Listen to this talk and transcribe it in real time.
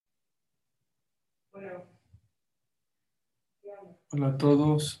Hola a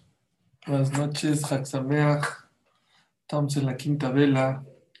todos, buenas noches, Chag Sameach. Estamos en la quinta vela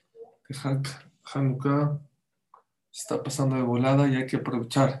de Hanukkah. Está pasando de volada y hay que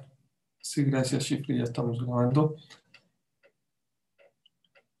aprovechar. Sí, gracias, Shifri, ya estamos grabando.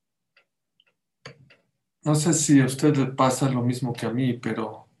 No sé si a usted le pasa lo mismo que a mí,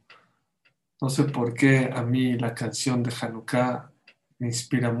 pero no sé por qué a mí la canción de Hanukkah me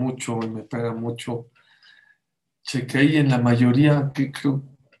inspira mucho y me pega mucho. Chequeé en la mayoría, que creo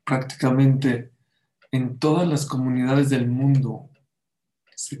prácticamente en todas las comunidades del mundo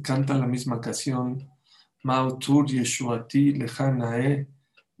se canta la misma canción, Mao Tur Yeshuati Lejanae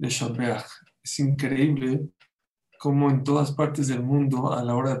Leshabeach. Es increíble cómo en todas partes del mundo, a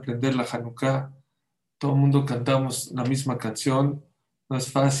la hora de aprender la Hanukkah, todo el mundo cantamos la misma canción. No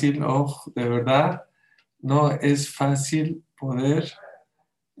es fácil, de verdad, no es fácil poder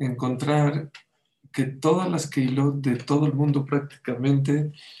encontrar que todas las Keilot de todo el mundo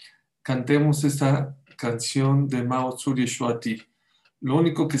prácticamente cantemos esta canción de Mao Tur Yeshuati. Lo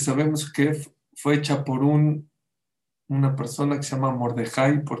único que sabemos es que fue hecha por una persona que se llama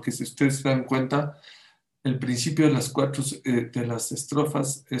Mordejai, porque si ustedes se dan cuenta, el principio de las cuatro de las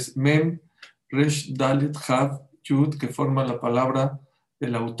estrofas es Mem, Resh, Dalet, Hav, Yud, que forma la palabra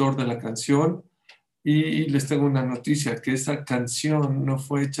del autor de la canción. Y les tengo una noticia, que esa canción no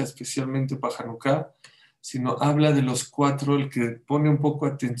fue hecha especialmente para Hanukkah, sino habla de los cuatro. El que pone un poco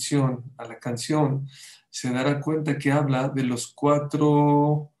atención a la canción se dará cuenta que habla eh, de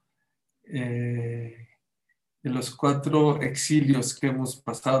los cuatro exilios que hemos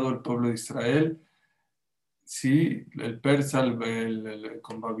pasado el pueblo de Israel. Sí, el persa,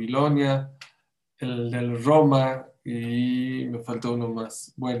 con Babilonia, el del Roma y me faltó uno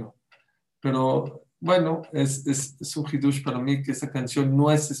más. Bueno, pero bueno, es un hidush para mí que esa canción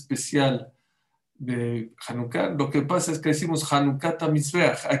no es especial de Hanukkah. Lo que pasa es que decimos Hanukkah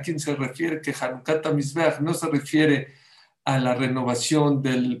Mizbeach. ¿A quién se refiere que Hanukkah Mizbeach? No se refiere a la renovación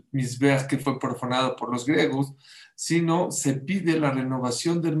del Mizbeach que fue profanado por los griegos, sino se pide la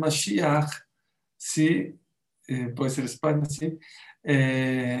renovación del Mashiach, ¿sí? Puede ser España, ¿sí?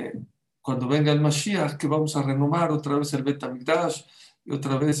 Eh, Cuando venga el Mashiach, que vamos a renovar otra vez el Bet HaMikdash, y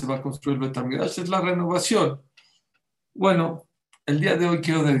otra vez se va a construir el Bet HaMikdash, es la renovación. Bueno, el día de hoy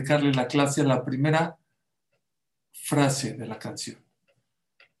quiero dedicarle la clase a la primera frase de la canción.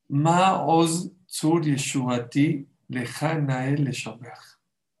 Ma oz tzur yeshuati lejanae leshabeach.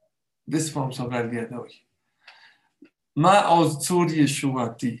 De eso vamos a hablar el día de hoy. Ma oz tzur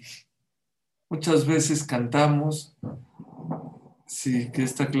yeshuati. Muchas veces cantamos, sí, que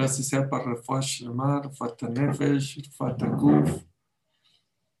esta clase sea para Refuah Shlema, Refuat HaNefesh, Refuat HaGuf,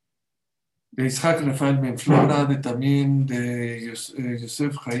 de Isaac Rafael Ben Flora, de también de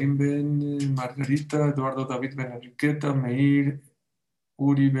Yosef Jaim Ben Margarita, Eduardo David Ben Enriqueta, Meir,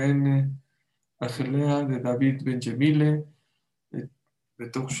 Uri Ben Ajelea, de David Ben Jemile, de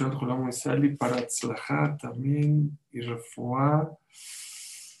Tokshat Jolam Isali, para Tzlajá también, y Refuah.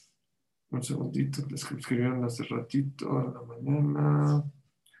 Un segundito, les escribieron hace ratito, a la mañana.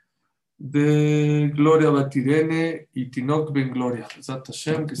 De Gloria Batirene y Tinok Ben Gloria. Zat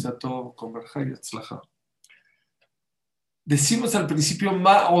Hashem, que sea todo con verja y atzlaja. Decimos al principio,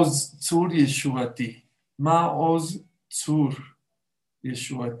 Ma'oz Tzur Yeshuati. Ma'oz Tzur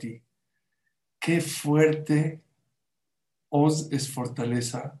Yeshuati. Qué fuerte. Oz es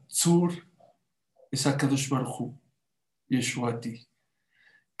fortaleza. Tzur es Akadosh Baruj Hu. Yeshuati.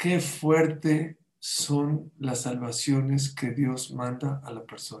 Qué fuerte son las salvaciones que Dios manda a la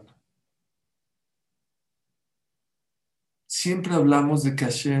persona. Siempre hablamos de que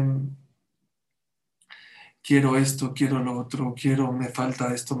Hashem, quiero esto, quiero lo otro, me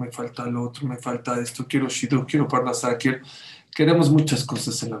falta esto, me falta lo otro, me falta esto, quiero Shidduch, quiero Parnasá, queremos muchas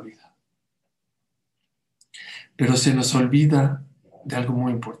cosas en la vida. Pero se nos olvida de algo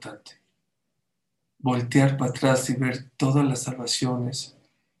muy importante. Voltear para atrás y ver todas las salvaciones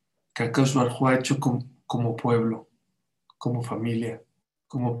que Akadosh Baruj Hu ha hecho como pueblo, como familia,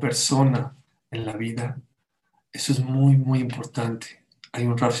 como persona en la vida. Eso es muy, muy importante. Hay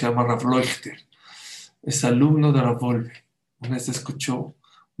un Rav que se llama Rav Leuchter, es alumno de Rav Wolbe. Una vez escuchó,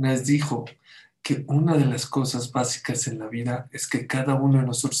 una vez dijo que una de las cosas básicas en la vida es que cada uno de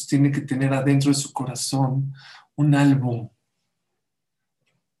nosotros tiene que tener adentro de su corazón un álbum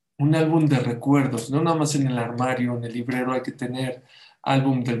de recuerdos, no nada más en el armario, en el librero hay que tener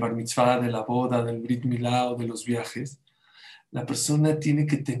álbum del bar mitzvah, de la boda, del brit milá o de los viajes. La persona tiene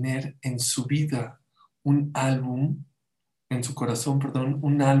que tener en su vida un álbum, en su corazón, perdón,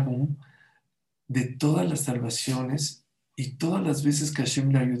 un álbum de todas las salvaciones y todas las veces que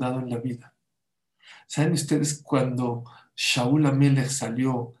Hashem le ha ayudado en la vida. ¿Saben ustedes cuando Shaul Amelech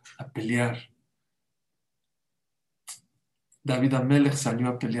salió a pelear? David Amelech salió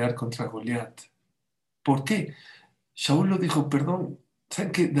a pelear contra Goliat. ¿Por qué? Shaul lo dijo, perdón,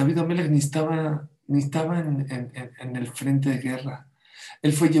 ¿saben que David Amelech ni estaba en el frente de guerra?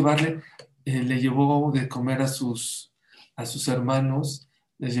 Él fue le llevó de comer a sus hermanos,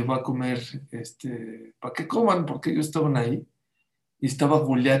 les llevó a comer, para que coman, porque ellos estaban ahí. Y estaba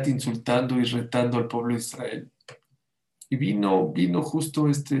Goliat insultando y retando al pueblo de Israel. Y vino justo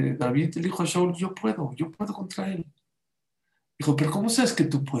David y le dijo a Shaul, yo puedo contra él. Dijo, pero ¿cómo sabes que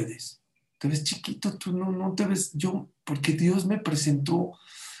tú puedes? Te ves chiquito, tú no te ves yo, porque Dios me presentó,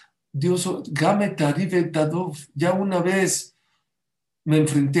 Dios, Game Tarive Tadov, ya una vez me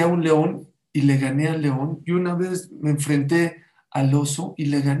enfrenté a un león y le gané al león, y una vez me enfrenté al oso y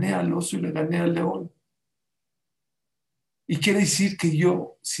le gané al oso y le gané al león. Y quiere decir que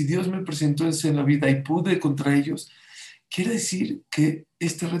yo, si Dios me presentó eso en la vida y pude contra ellos, quiere decir que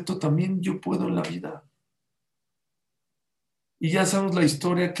este reto también yo puedo en la vida. Y ya sabemos la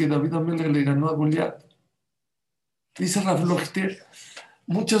historia que David Amelech le ganó a Goliat. Dice Rav Lochter,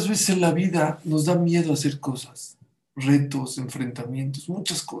 muchas veces en la vida nos da miedo hacer cosas, retos, enfrentamientos,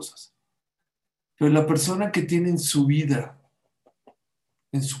 muchas cosas. Pero la persona que tiene en su vida,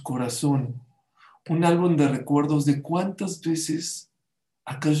 en su corazón, un álbum de recuerdos de cuántas veces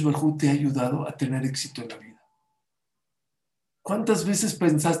Akash Barhu te ha ayudado a tener éxito en la vida. ¿Cuántas veces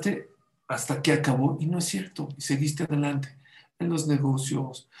pensaste hasta que acabó y no es cierto? Y seguiste adelante en los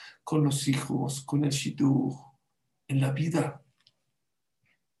negocios, con los hijos, con el shidduch, en la vida.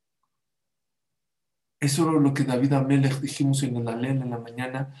 Eso era lo que David Amelech dijimos en el Alel en la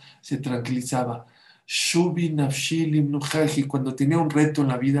mañana, se tranquilizaba. Shubi nafshi limnu chayhi, cuando tenía un reto en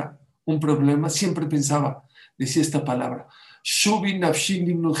la vida, un problema, siempre pensaba, decía esta palabra, Shubi nafshi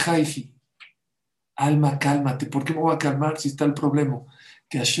limnu chayhi. Alma, cálmate. ¿Por qué me voy a calmar si está el problema?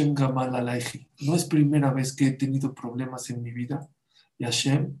 Que Hashem gamal alayhi. No es primera vez que he tenido problemas en mi vida y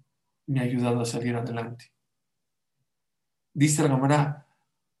Hashem me ha ayudado a salir adelante. Dice la Gemara,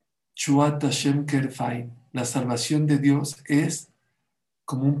 Shuat Hashem kerfain. La salvación de Dios es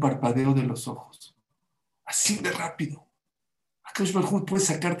como un parpadeo de los ojos. Así de rápido. Akash Baruj puede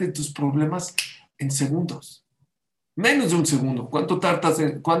sacarte tus problemas en segundos. Menos de un segundo. ¿Cuánto tardas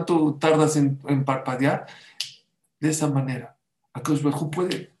en parpadear? De esa manera. Akash Baruj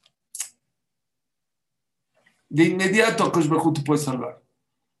puede. De inmediato Akash Baruj te puede salvar.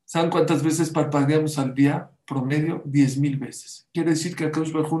 ¿Saben cuántas veces parpadeamos al día? Promedio 10,000 veces. Quiere decir que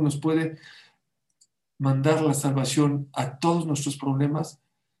Akash Baruj nos puede mandar la salvación a todos nuestros problemas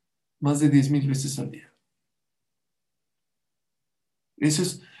más de 10,000 veces al día. Eso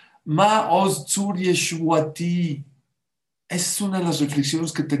es Ma Oz Tzur Yeshuati. Esa es una de las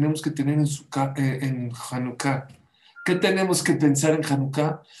reflexiones que tenemos que tener en Hanukkah. ¿Qué tenemos que pensar en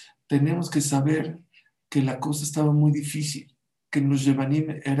Hanukkah? Tenemos que saber que la cosa estaba muy difícil, que los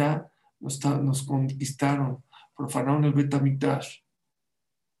Yevanim nos conquistaron, profanaron el Bet HaMikdash,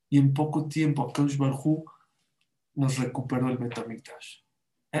 y en poco tiempo Akadosh Baruj Hu nos recuperó el Bet HaMikdash.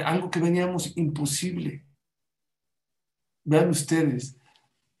 Algo que veníamos imposible. Vean ustedes,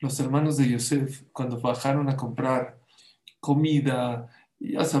 los hermanos de Yosef, cuando bajaron a comprar comida,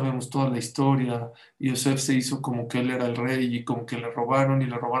 y ya sabemos toda la historia, y Yosef se hizo como que él era el rey, y como que le robaron, y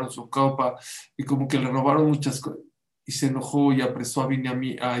le robaron su copa, y como que le robaron muchas cosas, y se enojó y apresó a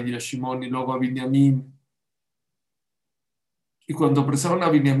Shimón, y luego a Binyamin. Y cuando apresaron a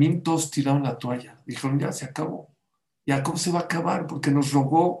Binyamin, todos tiraron la toalla. Dijeron, ya se acabó. Jacob se va a acabar porque nos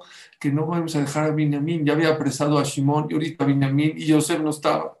rogó que no vamos a dejar a Binyamin. Ya había apresado a Shimón y ahorita a Binyamin y Yosef no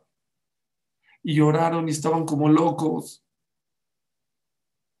estaba. Y lloraron y estaban como locos.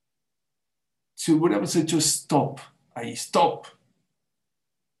 Si hubiéramos hecho stop, ahí, stop,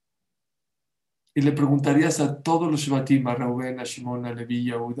 y le preguntarías a todos los Shvatim, a Reuben, a Shimón, a Leví,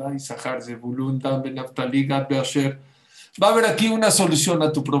 a Judá, Isahar, Zebulún, Dan, Ben Naftali, Gad, Beasher, va a haber aquí una solución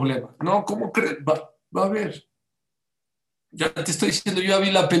a tu problema. No, ¿cómo crees? Va a haber. Ya te estoy diciendo, yo ya vi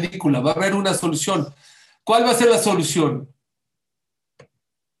la película, va a haber una solución. ¿Cuál va a ser la solución?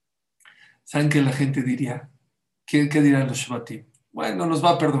 ¿Saben qué la gente diría? ¿Qué dirán los Shvatim? Bueno, nos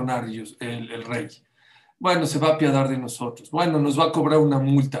va a perdonar ellos, el rey. Bueno, se va a apiadar de nosotros. Bueno, nos va a cobrar una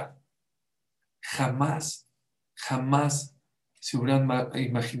multa. Jamás, jamás se hubieran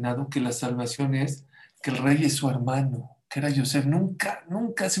imaginado que la salvación es que el rey es su hermano, que era Yosef. Nunca,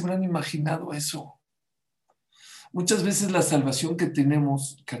 nunca se hubieran imaginado eso. Muchas veces la salvación que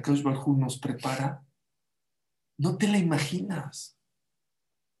tenemos, que Akadosh Baruj Hu nos prepara, no te la imaginas.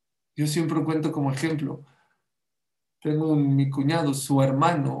 Yo siempre cuento como ejemplo. Tengo mi cuñado, su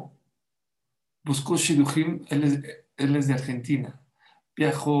hermano, buscó Shidujim, él es de Argentina,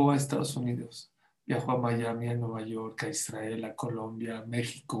 viajó a Estados Unidos, viajó a Miami, a Nueva York, a Israel, a Colombia, a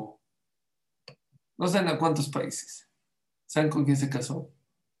México, no saben a cuántos países. ¿Saben con quién se casó?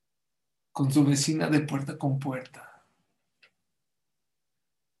 Con su vecina de puerta con puerta.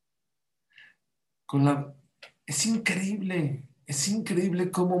 Con la... es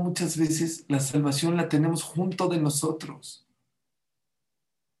increíble cómo muchas veces la salvación la tenemos junto de nosotros,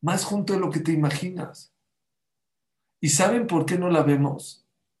 más junto de lo que te imaginas. ¿Y saben por qué no la vemos?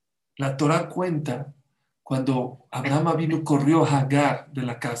 La Torá cuenta cuando Abraham vino y corrió a Agar de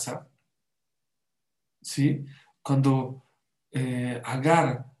la casa, ¿sí? Cuando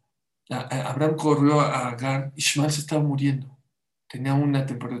Abraham corrió a Agar, Ismael se estaba muriendo. Tenía una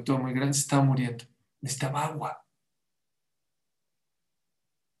temperatura muy grande, se estaba muriendo. Necesitaba agua.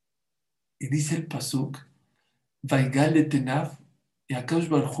 Y dice el Pasuk, Vaigal de Tenav, y Akash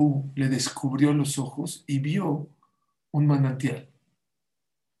Barjú le descubrió los ojos y vio un manantial.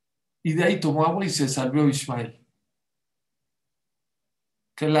 Y de ahí tomó agua y se salvó Ismael.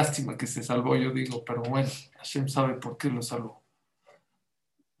 Qué lástima que se salvó, yo digo, pero bueno, Hashem sabe por qué lo salvó.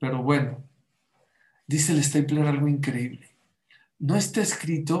 Pero bueno, dice el Stapler algo increíble. No está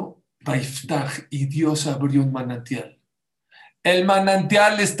escrito Vaiftach y Dios abrió un manantial. El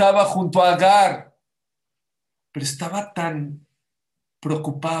manantial estaba junto a Agar, pero estaba tan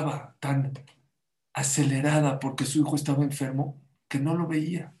preocupada, tan acelerada porque su hijo estaba enfermo que no lo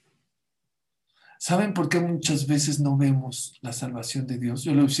veía. ¿Saben por qué muchas veces no vemos la salvación de Dios?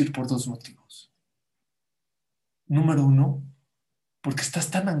 Yo le voy a decir por dos motivos. Número uno, porque estás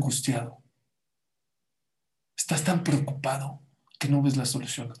tan angustiado, estás tan preocupado que no ves la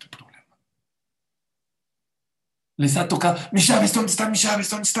solución a tu problema. Les ha tocado, mis llaves, ¿dónde están mis llaves?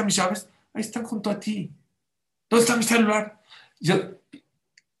 ¿Dónde están mis llaves? Ahí están junto a ti. ¿Dónde está mi celular? Yo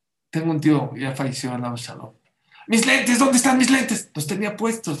tengo un tío, ya falleció, Alaba Shalom. Mis lentes, ¿dónde están mis lentes? Los tenía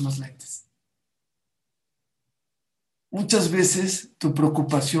puestos los lentes. Muchas veces tu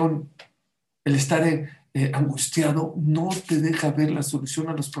preocupación, el estar angustiado, no te deja ver la solución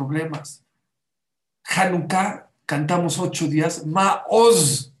a los problemas. Hanukkah, cantamos 8 días,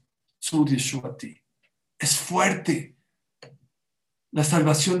 Ma'oz Sur Yeshuati. Es fuerte. La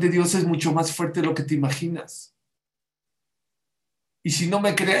salvación de Dios es mucho más fuerte de lo que te imaginas. Y si no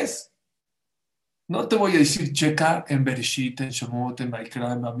me crees, no te voy a decir checa en Bereshit, en Shemot, en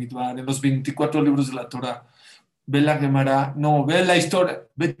Vaikra, en Bamidbar, en los 24 libros de la Torah. Ve la Gemara, no, ve la historia,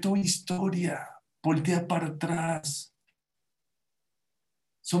 ve tu historia, voltea para atrás.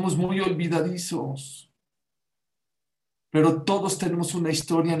 Somos muy olvidadizos, pero todos tenemos una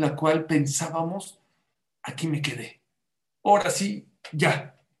historia en la cual pensábamos, aquí me quedé, ahora sí,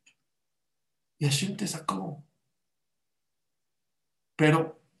 ya. Y Hashem te sacó.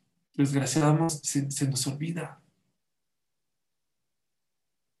 Pero, desgraciadamente, se nos olvida.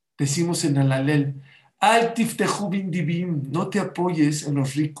 Decimos en el Alel, Al tiftehu bin divim, no te apoyes en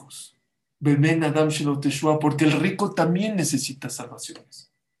los ricos. Bemen Adam Shelo Teshua, porque el rico también necesita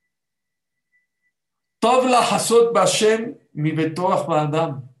salvaciones. Tov la hasot b'Hashem mi betoach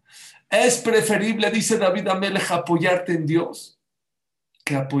ba'adam. Es preferible, dice David Amelech, apoyarte en Dios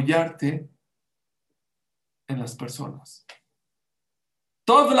que apoyarte en las personas.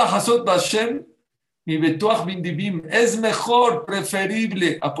 Tov la hasot b'Hashem mi betoach bin divim. Es mejor,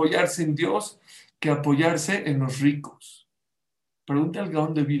 preferible apoyarse en Dios que apoyarse en los ricos. Pregunta al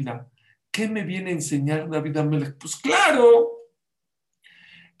Gaón de Vilna, ¿qué me viene a enseñar David Amelech? Pues claro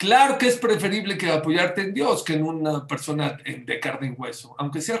que es preferible que apoyarte en Dios que en una persona de carne y hueso.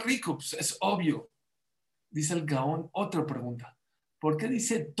 Aunque sea rico, pues es obvio. Dice el Gaón, otra pregunta. ¿Por qué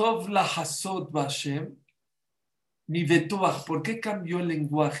dice Tov la hasod Bashem mi betuach? ¿Por qué cambió el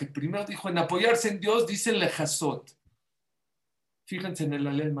lenguaje? Primero dijo en apoyarse en Dios, dice le hasod. Fíjense en el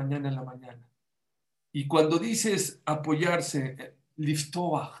alel mañana en la mañana. Y cuando dices apoyarse,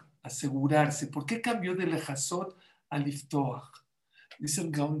 liftoach, asegurarse, ¿por qué cambió de lejazot a liftoach? Dice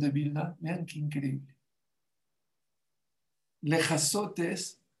el Gaón de Vilna, vean qué increíble. Lejazot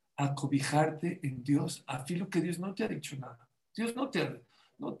es acobijarte en Dios, a filo que Dios no te ha dicho nada. Dios no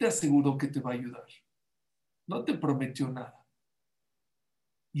te aseguró que te va a ayudar. No te prometió nada.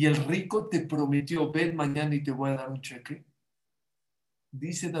 Y el rico te prometió, ven mañana y te voy a dar un cheque.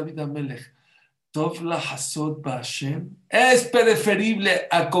 Dice David Amelech, Tov la hasod ba'Hashem, es preferible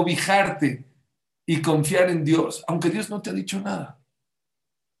acobijarte y confiar en Dios, aunque Dios no te ha dicho nada.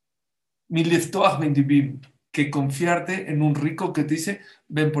 Mi leftoach bendibim, que confiarte en un rico que te dice,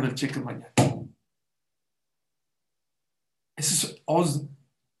 ven por el cheque mañana. Eso es oz,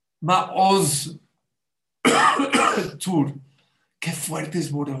 ma oz tur. Qué fuerte es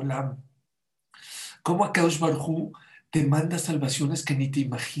Boreolam. Cómo Akadosh Baruj Hu te manda salvaciones que ni te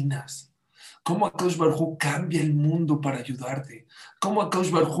imaginas. Cómo Akadosh Baruj Hu cambia el mundo para ayudarte. Cómo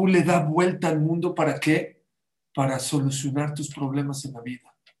Akadosh Baruj Hu le da vuelta al mundo, ¿para qué? Para solucionar tus problemas en la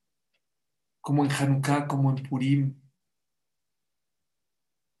vida. Como en Hanukkah, como en Purim,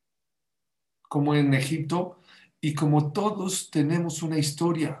 como en Egipto, y como todos tenemos una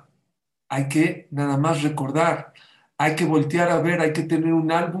historia. Hay que nada más recordar, hay que voltear a ver, hay que tener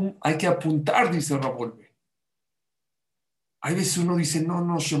un álbum, hay que apuntar, dice Ravolve. Hay veces uno dice,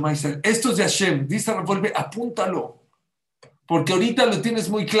 no, Shema Israel, esto es de Hashem, dice Ravolve, apúntalo, porque ahorita lo tienes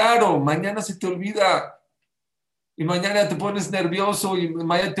muy claro, mañana se te olvida, y mañana te pones nervioso, y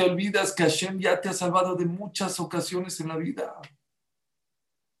mañana te olvidas que Hashem ya te ha salvado de muchas ocasiones en la vida.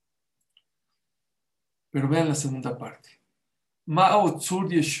 Pero vean la segunda parte. Mao Tzur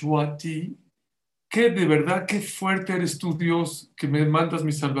Yeshuati, que de verdad, qué fuerte eres tú, Dios, que me mandas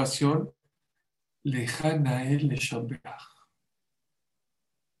mi salvación. Lejana el Leshabeach.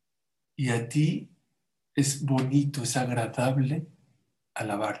 Y a ti es bonito, es agradable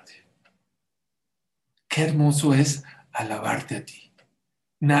alabarte. Qué hermoso es alabarte a ti.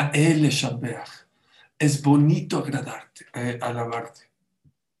 Nael Leshabeach. Es bonito agradarte, alabarte.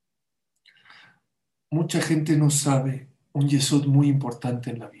 Mucha gente no sabe un yesod muy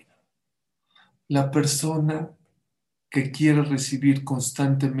importante en la vida. La persona que quiere recibir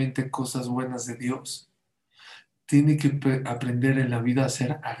constantemente cosas buenas de Dios tiene que aprender en la vida a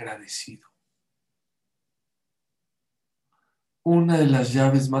ser agradecido. Una de las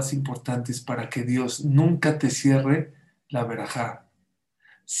llaves más importantes para que Dios nunca te cierre la verajá,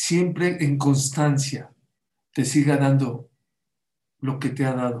 siempre en constancia te siga dando lo que te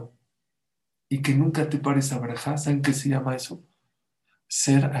ha dado y que nunca te pares a verajá. ¿Saben qué se llama eso?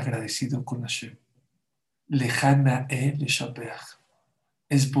 Ser agradecido con Hashem. Lejana leshabeach.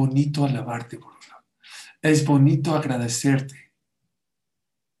 Es bonito alabarte, por favor. Es bonito agradecerte.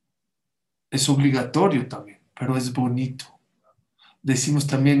 Es obligatorio también, pero es bonito. Decimos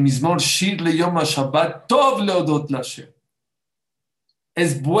también, Mizmor Shir Yom HaShabbat Tov Leodot Lashem.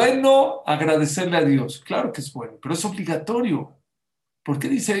 Es bueno agradecerle a Dios. Claro que es bueno, pero es obligatorio. ¿Por qué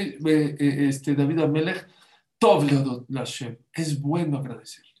dice David Amelech Tov Leodot Lashem? Es bueno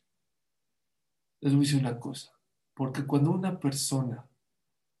agradecerle. Les voy a decir una cosa. Porque cuando una persona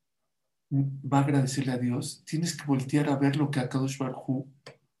va a agradecerle a Dios, tienes que voltear a ver lo que Akadosh Baruj Hu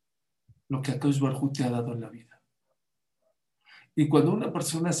te ha dado en la vida. Y cuando una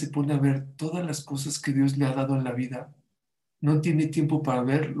persona se pone a ver todas las cosas que Dios le ha dado en la vida, no tiene tiempo para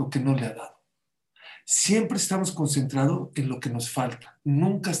ver lo que no le ha dado. Siempre estamos concentrados en lo que nos falta.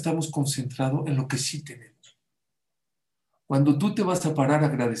 Nunca estamos concentrados en lo que sí tenemos. Cuando tú te vas a parar a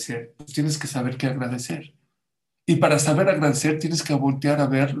agradecer, pues tienes que saber qué agradecer. Y para saber agradecer, tienes que voltear a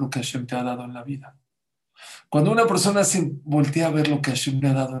ver lo que Hashem te ha dado en la vida. Cuando una persona se voltea a ver lo que Hashem le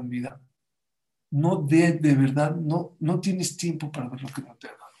ha dado en vida, de verdad, no tienes tiempo para ver lo que no te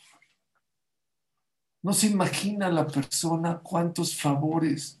ha dado. No se imagina la persona cuántos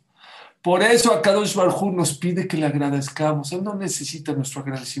favores. Por eso Akadosh Baruj Hu nos pide que le agradezcamos. Él no necesita nuestro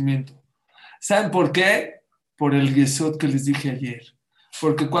agradecimiento. ¿Saben por qué? Por el yesod que les dije ayer.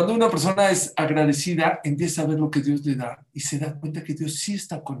 Porque cuando una persona es agradecida, empieza a ver lo que Dios le da y se da cuenta que Dios sí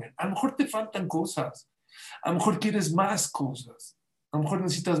está con él. A lo mejor te faltan cosas. A lo mejor quieres más cosas. A lo mejor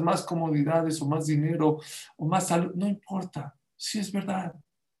necesitas más comodidades o más dinero o más salud. No importa. Sí es verdad.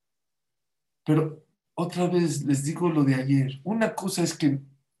 Pero otra vez les digo lo de ayer. Una cosa es que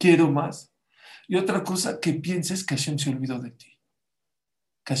quiero más y otra cosa que pienses que Hashem se olvidó de ti.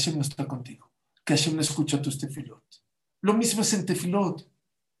 Que Hashem no está contigo. Que Hashem no escucha tus tefilot. Lo mismo es en tefilot.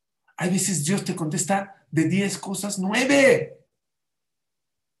 Hay veces Dios te contesta de 10 cosas, 9.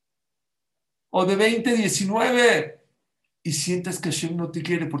 O de 20, 19. Y sientas que Hashem no te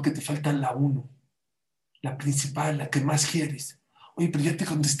quiere porque te falta la 1. La principal, la que más quieres. Oye, pero ya te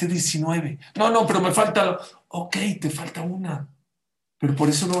contesté 19. No, pero me falta. Ok, te falta una. Pero por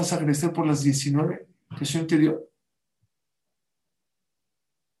eso no vas a agradecer por las 19 que Hashem te dio.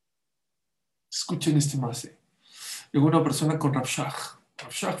 Escuchen este más. Llegó una persona con Rav Shach.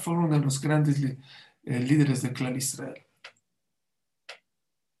 Rav Shach fue uno de los grandes líderes de Clan Israel.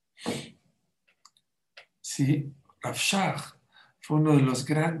 Sí, Rav Shach fue uno de los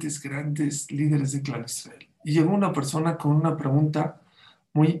grandes líderes de Clan Israel. Y llegó una persona con una pregunta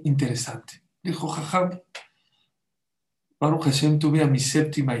muy interesante. Dijo, Jajam, Baruch Hashem, tuve a mi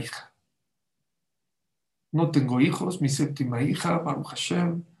séptima hija. No tengo hijos, mi séptima hija, Baruch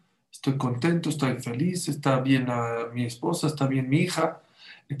Hashem. Estoy contento, estoy feliz, está bien mi esposa, está bien mi hija.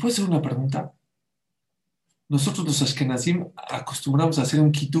 ¿Le puedo hacer una pregunta? Nosotros los Ashkenazim acostumbramos a hacer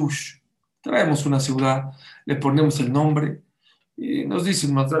un kiddush. Traemos una ciudad, le ponemos el nombre y nos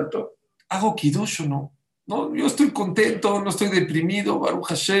dicen más alto, ¿hago Kiddush o no? No, yo estoy contento, no estoy deprimido, Baruch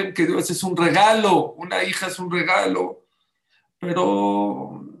Hashem, que Dios es un regalo, una hija es un regalo,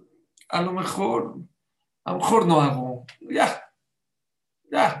 pero a lo mejor, a lo mejor no hago. Ya,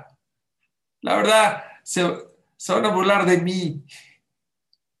 ya, la verdad, se van a burlar de mí.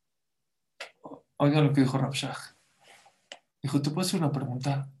 Oigan lo que dijo Rabshah. Dijo, ¿te puedo hacer una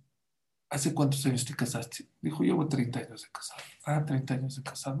pregunta? ¿Hace cuántos años te casaste? Dijo, llevo 30 años de casado. Ah, 30 años de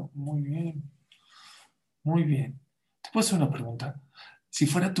casado. Muy bien, muy bien. ¿Te puedo hacer una pregunta? Si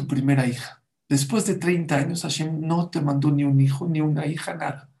fuera tu primera hija, después de 30 años, Hashem no te mandó ni un hijo, ni una hija,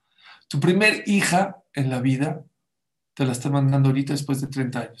 nada. Tu primer hija en la vida te la está mandando ahorita después de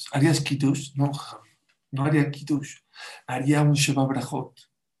 30 años. ¿Harías kiddush? No, no haría kiddush. Haría un Sheva Brachot.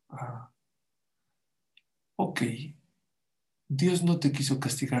 Ah, ok. Dios no te quiso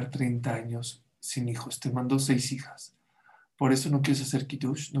castigar 30 años sin hijos, te mandó 6 hijas. Por eso no quieres hacer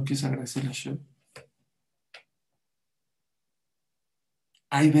kiddush, no quieres agradecerle a Hashem.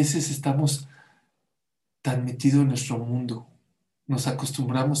 Hay veces estamos tan metidos en nuestro mundo, nos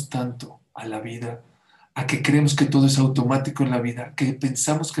acostumbramos tanto a la vida, a que creemos que todo es automático en la vida, que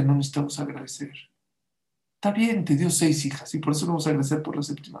pensamos que no necesitamos agradecer. Está bien, te dio 6 hijas y por eso no vamos a agradecer por la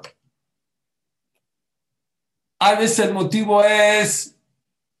séptima. A veces el motivo es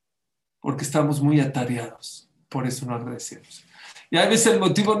porque estamos muy atareados, por eso no agradecemos. Y a veces el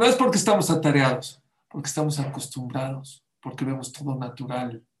motivo no es porque estamos atareados, porque estamos acostumbrados, porque vemos todo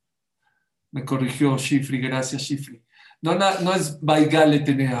natural. Me corrigió Shifri, gracias Shifri. No, no es Baigale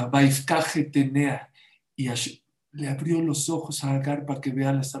Tenea, Baifkaje Tenea. Y le abrió los ojos a Agar para que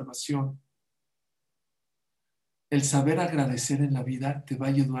vea la salvación. El saber agradecer en la vida te va a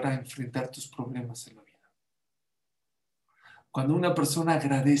ayudar a enfrentar tus problemas en la vida. Cuando una persona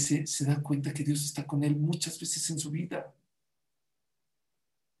agradece, se da cuenta que Dios está con él muchas veces en su vida.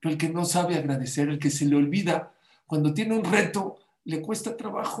 Pero el que no sabe agradecer, el que se le olvida, cuando tiene un reto, le cuesta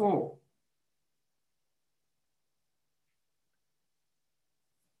trabajo.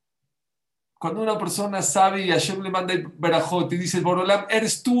 Cuando una persona sabe y Hashem le manda el verajot y dice, Borolam,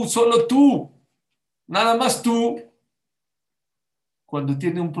 eres tú, solo tú, nada más tú. Cuando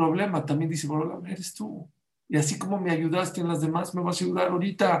tiene un problema, también dice, Borolam, eres tú. Y así como me ayudaste en las demás, me vas a ayudar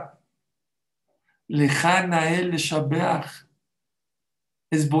ahorita. Lejana el Shabeach.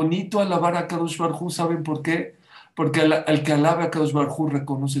 Es bonito alabar a Kadosh Baruj Hu, ¿saben por qué? Porque al que alaba a Kadosh Baruj Hu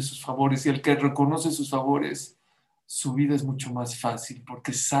reconoce sus favores y el que reconoce sus favores, su vida es mucho más fácil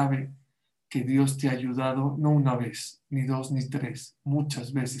porque sabe que Dios te ha ayudado no una vez, ni dos, ni tres,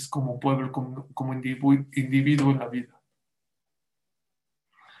 muchas veces como pueblo, como individuo en la vida.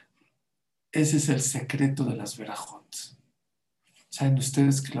 Ese es el secreto de las verajot. Saben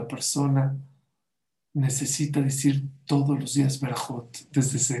ustedes que la persona necesita decir todos los días verajot,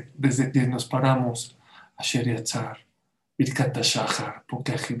 desde que nos paramos, Asher Yatzar, Birkat HaShachar,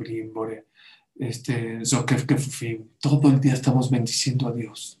 Pokeh Hibrim, Bore, Zokef Kefufim, todo el día estamos bendiciendo a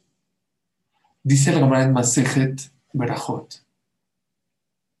Dios. Dice la Gemara en Masejet Berajot,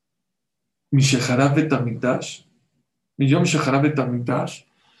 Mishecharab Betamikdash, Miyom Shecharab Betamikdash,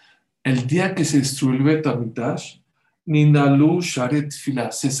 el día que se destruyó el Betamikdash, Ninalu Sharet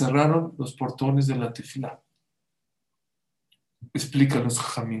Tefilá, se cerraron los portones de la Tefilá. Explícanos,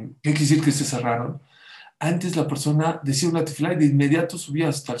 Jamín, ¿qué quiere decir que se cerraron? Antes la persona decía una tefilá y de inmediato subía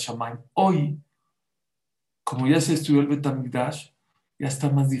hasta el Shamayim. Hoy, como ya se estudió el Betamigdash, ya está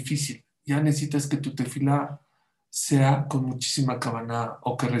más difícil. Ya necesitas que tu tefilá sea con muchísima kavaná,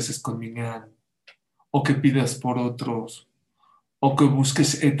 o que reces con minyan, o que pidas por otros, o que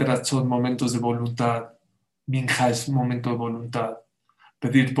busques son momentos de voluntad. Minja es momento de voluntad.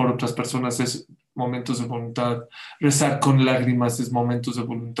 Pedir por otras personas es momentos de voluntad. Rezar con lágrimas es momentos de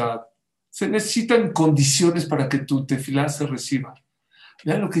voluntad. Se necesitan condiciones para que tu tefilá se reciba.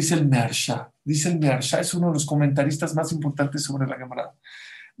 Vean lo que dice el Meharsha. Dice el Meharsha, es uno de los comentaristas más importantes sobre la Gemara.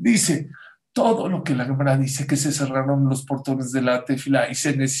 Dice, todo lo que la Gemara dice, que se cerraron los portones de la tefilá y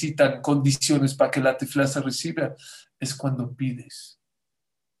se necesitan condiciones para que la tefilá se reciba, es cuando pides.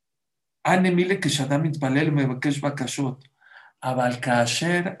 Anemile que Shadam itpalel mevakesh bakashot. אבל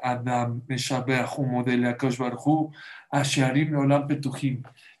כאשר אדם משבח ומודה לקדוש ברוך הוא, השערים לעולם פתוחים.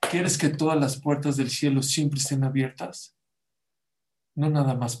 ¿Quieres que todas las puertas del cielo siempre estén abiertas? No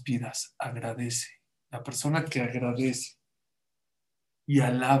nada más pidas, agradece. La persona que agradece y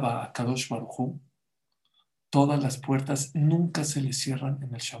alaba a Kadosh Baruj Hu, todas las puertas nunca se le cierran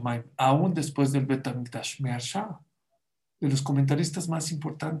en el Shamayim, aún después del Bet HaMikdash. Meharsha, de los comentaristas más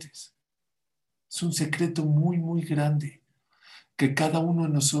importantes. Es un secreto muy, muy grande que cada uno de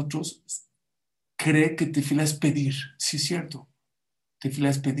nosotros cree que tefilá es pedir. Sí, es cierto, tefilá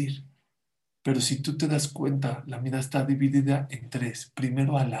es pedir. Pero si tú te das cuenta, la vida está dividida en tres.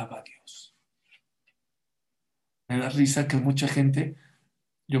 Primero, alaba a Dios. Me da risa que mucha gente,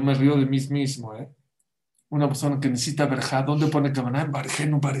 yo me río de mí mismo, ¿eh? Una persona que necesita verja, ¿dónde pone cabana? En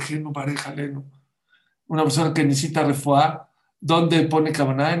barejeno, barejeno, barejaleno. Una persona que necesita refuá, ¿dónde pone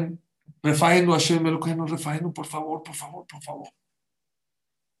cabana? En refaenu, Hashem, Elokeinu, refaenu, por favor, por favor, por favor.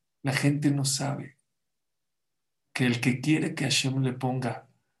 La gente no sabe que el que quiere que Hashem le ponga,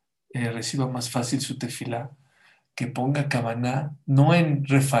 reciba más fácil su tefilá, que ponga cabana, no en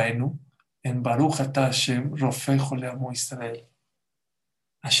refaenu, en Baruch Ata Hashem, Rofejo le amo Israel.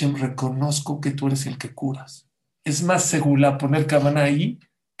 Hashem, reconozco que tú eres el que curas. Es más segura poner cabana ahí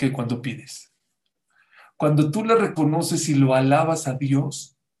que cuando pides. Cuando tú le reconoces y lo alabas a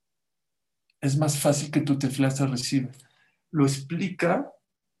Dios, es más fácil que tu tefilá se reciba. Lo explica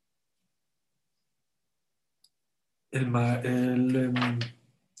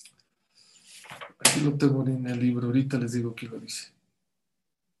aquí lo tengo en el libro, ahorita les digo quién lo dice.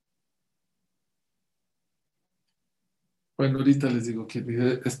 Bueno, ahorita les digo quién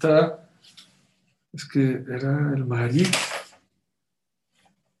dice. Es que era el Maharit,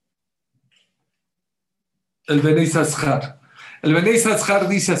 el Benei Sazhar. El Benei Sazhar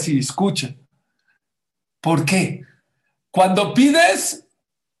dice así, escuchen. ¿Por qué? Cuando pides,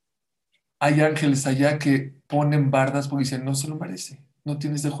 hay ángeles allá que ponen bardas porque dicen, no se lo merece, no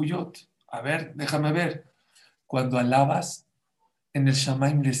tienes de Juyot. A ver, déjame ver. Cuando alabas, en el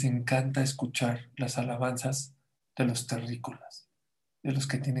Shamaim les encanta escuchar las alabanzas de los terrícolas, de los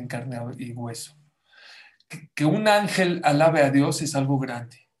que tienen carne y hueso. Que un ángel alabe a Dios es algo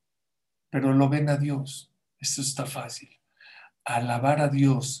grande, pero lo ven a Dios. Eso está fácil. Alabar a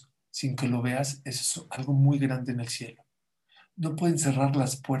Dios sin que lo veas es algo muy grande en el cielo. No pueden cerrar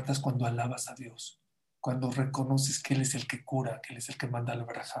las puertas cuando alabas a Dios, cuando reconoces que Él es el que cura, que Él es el que manda la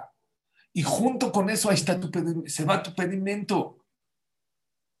braja. Y junto con eso, ahí está se va tu pedimento.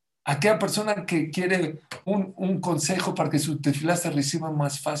 Aquella persona que quiere un consejo para que su tefilá se reciba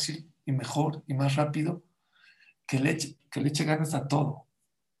más fácil y mejor y más rápido, que le eche ganas a todo,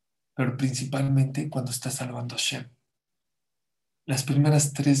 pero principalmente cuando estás alabando a Hashem. Las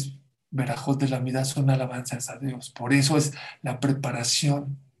primeras tres verajot de la vida son alabanzas a Dios. Por eso es la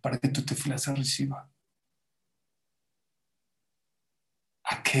preparación para que tu tefilá se reciba.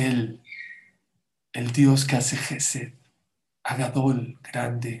 Aquel, el Dios que hace Gesed, Agadol,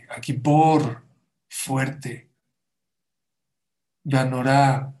 grande, Agibor, fuerte,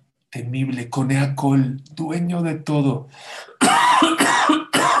 Yanorá, temible, Coneacol, dueño de todo.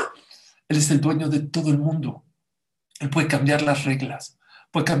 Él es el dueño de todo el mundo. Él puede cambiar las reglas,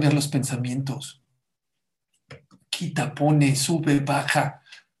 puede cambiar los pensamientos. Quita, pone, sube, baja,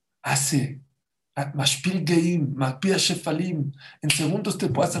 hace. Mashpil Geim, Makpia Shefalim. En segundos te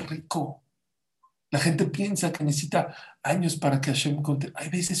puede hacer rico. La gente piensa que necesita años para que Hashem conteste. Hay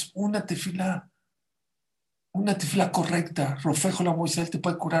veces una tefilá correcta, Rofejo la Moisés te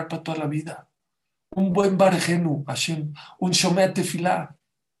puede curar para toda la vida. Un buen barjenu, Hashem, un shomea tefilá.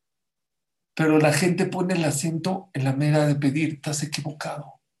 Pero la gente pone el acento en la manera de pedir, estás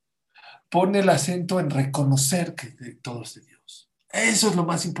equivocado. Pone el acento en reconocer que todo es de Dios. Eso es lo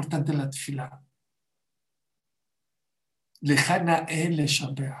más importante en la tefilá. Lejana el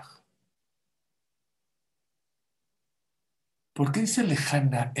Shabeach. ¿Por qué dice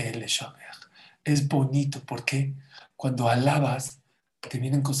lejana el Shabeach? Es bonito, porque cuando alabas te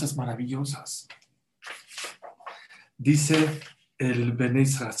vienen cosas maravillosas. Dice el Benei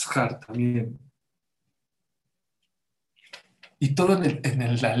Sazhar también. Y todo en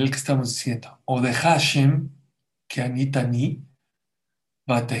el Lalel que estamos diciendo. O de Hashem, que anitani,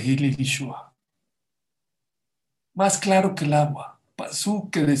 batehili lishua. Más claro que el agua. Pasú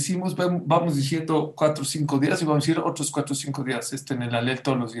que decimos, vamos diciendo 4 o 5 días y vamos a decir otros 4 o 5 días, en el Lalel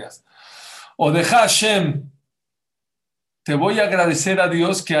todos los días. O de Hashem, te voy a agradecer a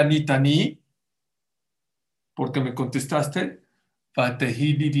Dios que anitani, porque me contestaste,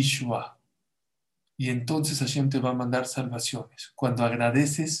 batehili lishua. Y entonces Hashem te va a mandar salvaciones. Cuando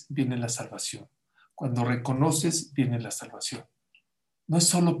agradeces, viene la salvación. Cuando reconoces, viene la salvación. No es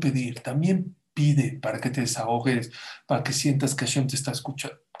solo pedir, también pide para que te desahogues, para que sientas que Hashem te está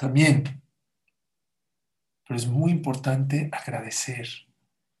escuchando. También. Pero es muy importante agradecer.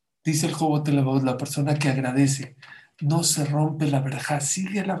 Dice el Jobot Elevot, la persona que agradece, no se rompe la verajá,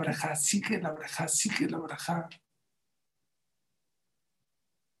 sigue la verajá, sigue la verajá, sigue la verajá.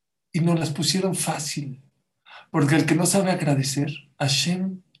 Y nos las pusieron fácil. Porque el que no sabe agradecer,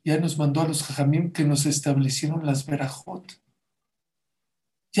 Hashem ya nos mandó a los Jajamim que nos establecieron las verajot.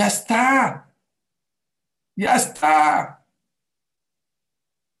 ¡Ya está! Ya está.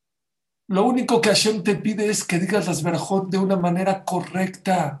 Lo único que Hashem te pide es que digas las verajot de una manera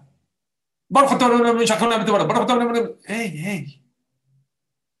correcta. Ey, ey.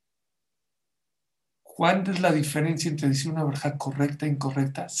 ¿Cuál es la diferencia entre decir una verja correcta e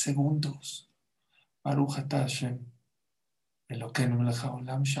incorrecta? Segundos. Baruch atah Hashem. Elokeinu melech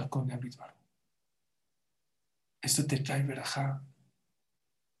haolam shakon yavid baruch. Esto te trae verajá.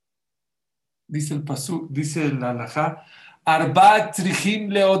 Dice el pasú, dice el alajá. Arbat trihim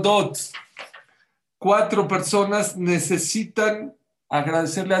leodot. 4 personas necesitan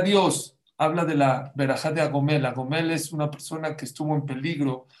agradecerle a Dios. Habla de la verajá de Agomel. Agomel es una persona que estuvo en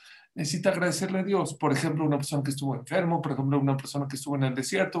peligro. Necesita agradecerle a Dios. Por ejemplo, una persona que estuvo enfermo, por ejemplo, una persona que estuvo en el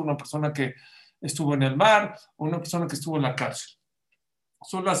desierto, una persona que estuvo en el mar, o una persona que estuvo en la cárcel.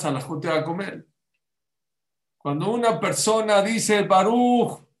 Son las alajot de Agomel. Cuando una persona dice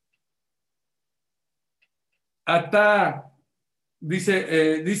Baruch, Atá,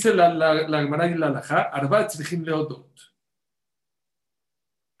 dice la Gemara y la alajá, Arba tzrichim leodot.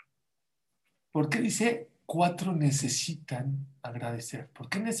 ¿Por qué dice 4 necesitan agradecer? ¿Por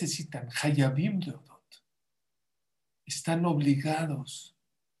qué necesitan? Hayabim leodot. Están obligados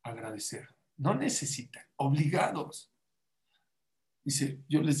a agradecer. No necesitan, obligados. Dice,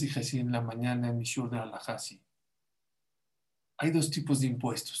 yo les dije así en la mañana en mi show de Alajasi. Hay 2 tipos de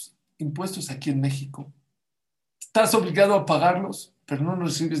impuestos. Impuestos aquí en México. Estás obligado a pagarlos, pero no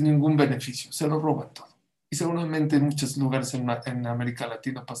recibes ningún beneficio. Se lo roban todo. Y seguramente en muchos lugares en América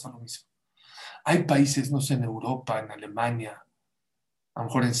Latina pasa lo mismo. Hay países, no sé, en Europa, en Alemania, a lo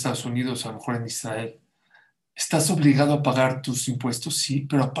mejor en Estados Unidos, a lo mejor en Israel. ¿Estás obligado a pagar tus impuestos? Sí,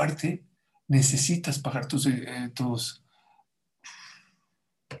 pero aparte necesitas pagar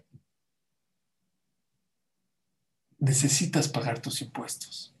necesitas pagar tus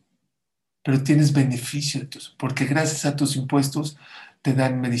impuestos. Pero tienes beneficio de porque gracias a tus impuestos te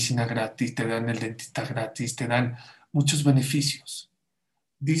dan medicina gratis, te dan el dentista gratis, te dan muchos beneficios.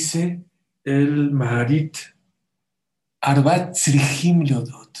 Dice el Maharit, Arbat Tzrihim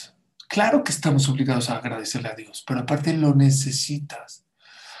Leodot. Claro que estamos obligados a agradecerle a Dios, pero aparte lo necesitas.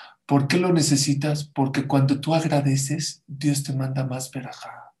 ¿Por qué lo necesitas? Porque cuando tú agradeces, Dios te manda más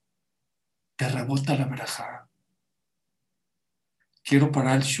verajá. Te rebota la verajá. Quiero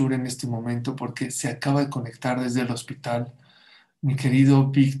parar el shur en este momento porque se acaba de conectar desde el hospital mi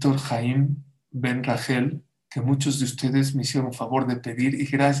querido Víctor Jaim Ben Rachel, que muchos de ustedes me hicieron favor de pedir, y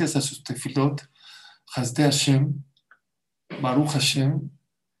gracias a sus tefilot, Hasde Hashem, Baruch Hashem,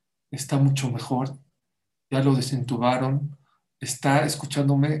 está mucho mejor. Ya lo desentubaron. Está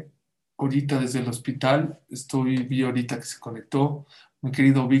escuchándome ahorita desde el hospital. Vi ahorita que se conectó. Mi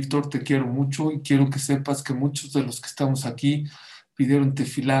querido Víctor, te quiero mucho y quiero que sepas que muchos de los que estamos aquí pidieron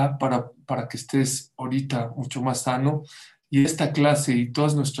tefilá para que estés ahorita mucho más sano. Y esta clase y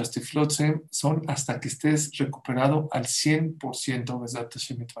todas nuestras tefilot son hasta que estés recuperado al 100%. Besat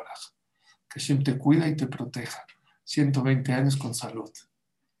Hashem Itbaraj. Que Hashem te cuida y te proteja. 120 años con salud.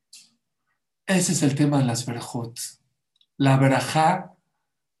 Ese es el tema de las verajot. La verajá,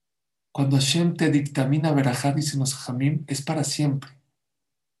 cuando Hashem te dictamina verajá, dicen los Jamim, es para siempre,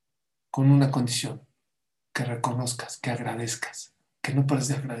 con una condición, que reconozcas, que agradezcas, que no pares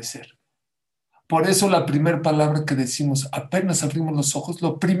de agradecer. Por eso la primera palabra que decimos, apenas abrimos los ojos,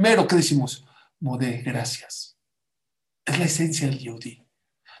 lo primero que decimos, Modé, gracias. Es la esencia del Yehudí.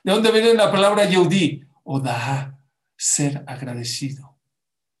 ¿De dónde viene la palabra Yehudí? Odah, ser agradecido.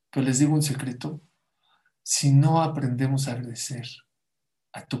 Pero les digo un secreto, si no aprendemos a agradecer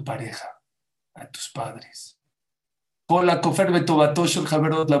a tu pareja, a tus padres, la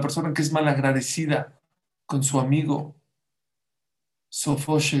la persona que es mal agradecida con su amigo,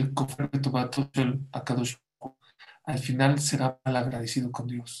 al final será mal agradecido con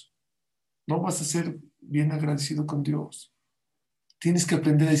Dios. No vas a ser bien agradecido con Dios. Tienes que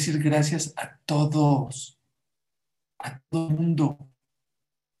aprender a decir gracias a todos, a todo el mundo.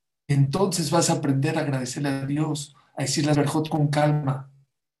 Entonces vas a aprender a agradecerle a Dios, a decir las verjot con calma.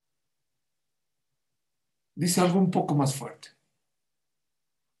 Dice algo un poco más fuerte.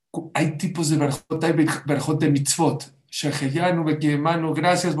 Hay tipos de verjot, hay verjot de mitzvot. Sheheyanu, Bekiemanu,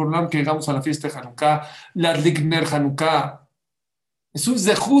 gracias, Borlam, que llegamos a la fiesta de Hanukkah, la Ligner Hanukkah. Es un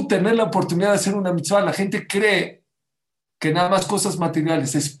zehut tener la oportunidad de hacer una mitzvah. La gente cree que nada más cosas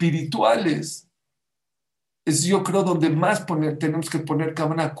materiales, espirituales, es yo creo donde más tenemos que poner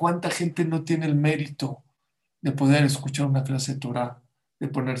cámara. ¿Cuánta gente no tiene el mérito de poder escuchar una clase de Torah, de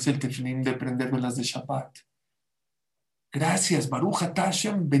ponerse el tefilín, de prender velas de Shabbat? Gracias, Baruch atah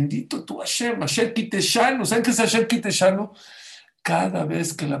Hashem, bendito tú Hashem, Asher Kiteshanu. ¿Saben qué es Asher Kiteshanu? Cada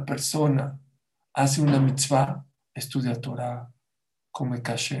vez que la persona hace una mitzvah, estudia Torah, come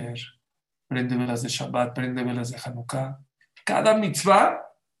kasher, prende velas de Shabbat, prende velas de Hanukkah. Cada mitzvah,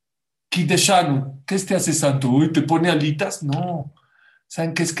 kideshanu. ¿Qué te hace santo? Uy, ¿te pone alitas? No.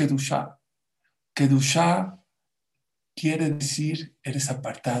 ¿Saben qué es kedushá? Kedushá quiere decir, eres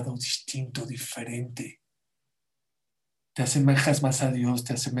apartado, distinto, diferente. Te asemejas más a Dios,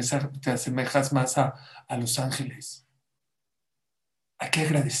 te asemejas más a los ángeles. Hay que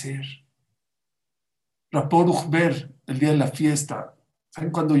agradecer. Rapor ver el día de la fiesta.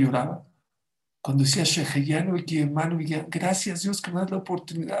 ¿Saben cuándo lloraba? Cuando decía Sheheyanu y hermano, gracias Dios que me das la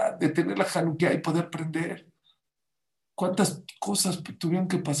oportunidad de tener la Hanukkah y poder prender. ¿Cuántas cosas tuvieron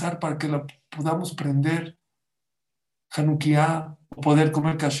que pasar para que la podamos prender? Hanukkah, o poder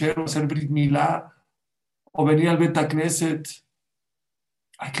comer kasher, o hacer Brit Milá, o venir al Bet Knesset.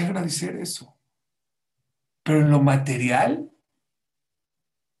 Hay que agradecer eso. Pero en lo material,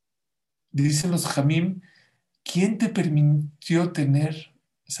 dicen los Jamim, ¿quién te permitió tener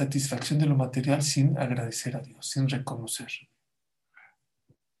satisfacción de lo material sin agradecer a Dios, sin reconocer?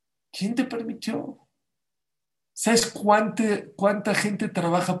 ¿Quién te permitió? ¿Sabes cuánta gente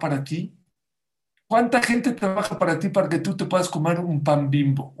trabaja para ti? ¿Cuánta gente trabaja para ti para que tú te puedas comer un pan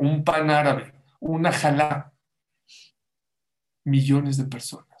Bimbo, un pan árabe, una jalá? Millones de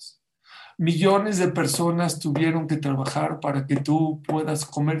personas. Millones de personas tuvieron que trabajar para que tú puedas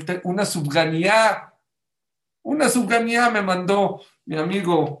comerte una subganía. Una subganía me mandó mi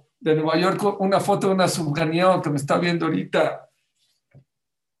amigo de Nueva York una foto de una subganía que me está viendo ahorita.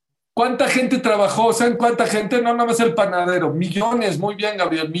 ¿Cuánta gente trabajó? ¿Saben cuánta gente? No, nada más el panadero. Millones, muy bien,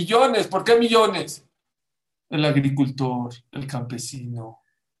 Gabriel. Millones. ¿Por qué millones? El agricultor, el campesino,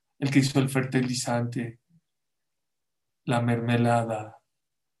 el que hizo el fertilizante, la mermelada,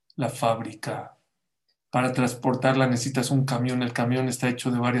 la fábrica. Para transportarla necesitas un camión. El camión está hecho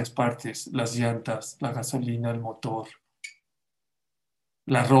de varias partes. Las llantas, la gasolina, el motor.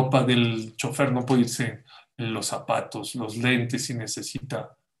 La ropa del chofer no puede irse en los zapatos, los lentes si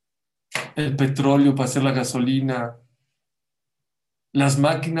necesita. El petróleo para hacer la gasolina. Las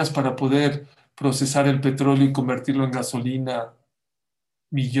máquinas para poder procesar el petróleo y convertirlo en gasolina.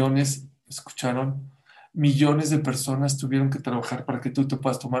 Millones, ¿escucharon? Millones de personas tuvieron que trabajar para que tú te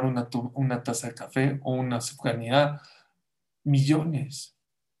puedas tomar una taza de café o una sufganía. Millones.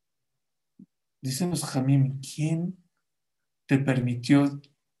 Dicen los Jamim, ¿quién te permitió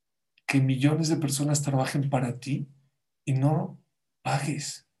que millones de personas trabajen para ti y no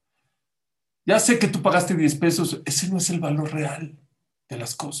pagues? Ya sé que tú pagaste 10 pesos, ese no es el valor real de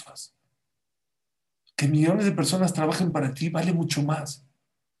las cosas. Que millones de personas trabajen para ti vale mucho más.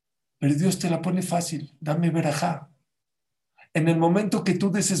 Pero Dios te la pone fácil, dame verajá. En el momento que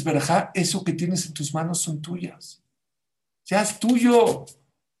tú dices verajá, eso que tienes en tus manos son tuyas. Ya es tuyo.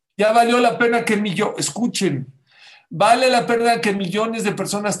 Ya valió la pena que escuchen, vale la pena que millones de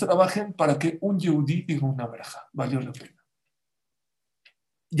personas trabajen para que un yehudí diga una verajá. Valió la pena.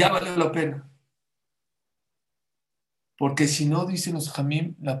 Ya valió la pena. Porque si no, dicen los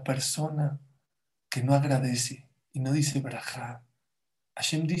jamim, la persona que no agradece y no dice verajá,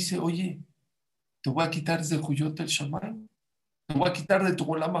 Hashem dice, oye, te voy a quitar desde Juyot el Shammai, te voy a quitar de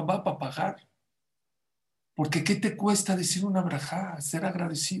tu Olam va para pagar. Porque ¿qué te cuesta decir una verajá? Ser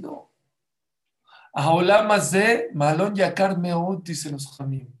agradecido. A Olam de Malón Yakar Meot, dicen los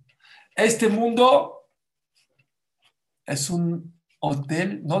jamim. Este mundo es un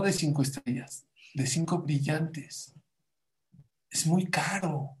hotel, no de 5 estrellas, de 5 brillantes. Es muy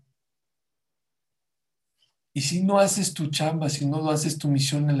caro. Y si no haces tu chamba, si no haces tu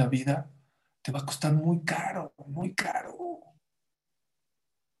misión en la vida, te va a costar muy caro, muy caro.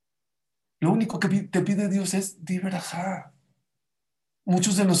 Lo único que te pide Dios es di verajá.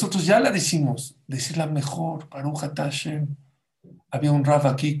 Muchos de nosotros ya la decimos, decirla mejor, Baruch atah Hashem. Había un Rav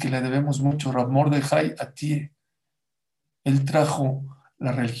aquí que le debemos mucho, Rav Mordechai Atie. Él trajo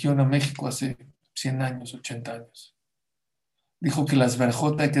la religión a México hace 100 años, 80 años. Dijo que las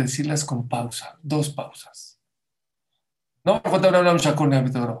verajot hay que decirlas con pausa, 2 pausas. No, Baruch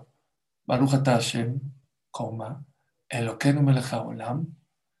atah Hashem, coma, Elokeinu melech haolam,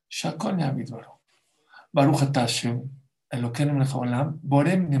 shakol ya'abid baro. Baruch atah Hashem, Elokeinu melech haolam,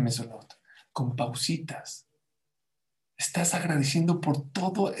 borem nemezonot. Con pausitas. Estás agradeciendo por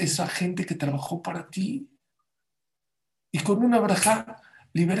toda esa gente que trabajó para ti. Y con una braja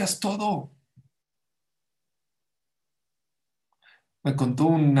liberas todo. Me contó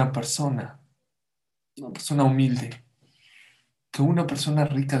una persona humilde, que una persona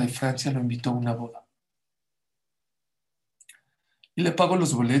rica de Francia lo invitó a una boda. Y le pagó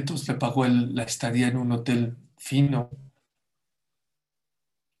los boletos, le pagó la estadía en un hotel fino.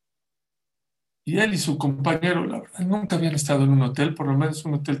 Y él y su compañero, la verdad, nunca habían estado en un hotel, por lo menos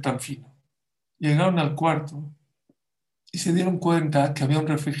un hotel tan fino. Llegaron al cuarto y se dieron cuenta que había un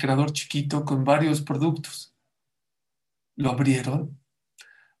refrigerador chiquito con varios productos. Lo abrieron,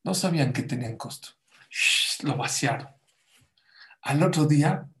 no sabían que tenían costo. Lo vaciaron. Al otro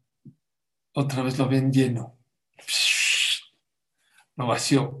día, otra vez lo ven lleno. Lo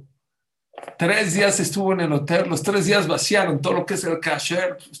vació. 3 días estuvo en el hotel, los 3 días vaciaron todo lo que es el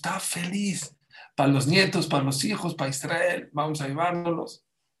cashier. Estaba feliz. Para los nietos, para los hijos, para Israel, vamos a llevárnoslos.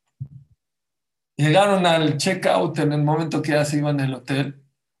 Llegaron al checkout en el momento que ya se iban al hotel.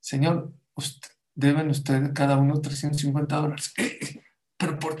 Señor, deben ustedes cada uno $350.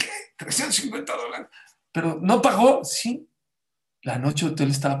 ¿Pero por qué? $350. ¿Pero no pagó? Sí. La noche del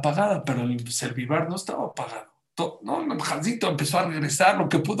hotel estaba pagada, pero el servivar no estaba pagado. No, Jacito empezó a regresar lo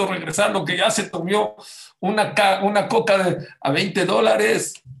que pudo regresar, lo que ya se tomó una coca a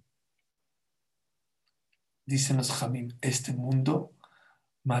 $20. Dicen los Jamín, este mundo,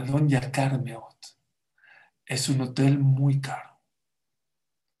 Malón Yakar Meot, es un hotel muy caro.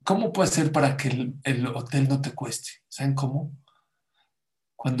 ¿Cómo puede ser para que el hotel no te cueste? ¿Saben cómo?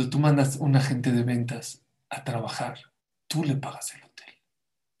 Cuando tú mandas un agente de ventas a trabajar, tú le pagas el hotel.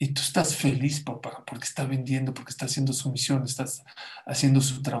 Y tú estás feliz, papá, porque está vendiendo, porque está haciendo su misión, estás haciendo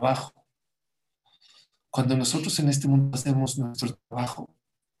su trabajo. Cuando nosotros en este mundo hacemos nuestro trabajo,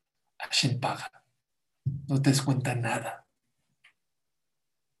 Hashem paga. No te des cuenta nada.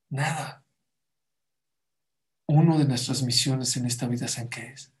 Nada. Una de nuestras misiones en esta vida, ¿saben qué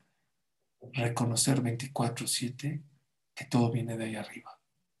es? Reconocer 24/7 que todo viene de ahí arriba.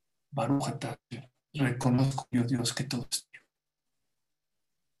 Baruch atah, reconozco yo, Dios, que todo es mío.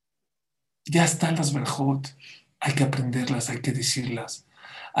 Ya están las verjot. Hay que aprenderlas, hay que decirlas.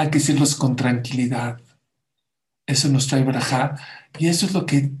 Hay que decirlas con tranquilidad. Eso nos trae barajá. Y eso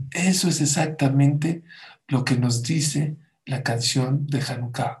es exactamente lo que nos dice la canción de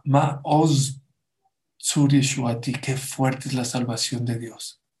Hanukkah. Ma oz tzur yeshuati, qué fuerte es la salvación de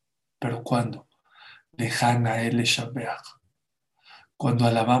Dios. Pero ¿cuándo? Lejana el shabeach. Cuando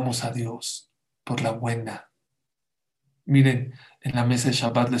alabamos a Dios por la buena. Miren, en la mesa de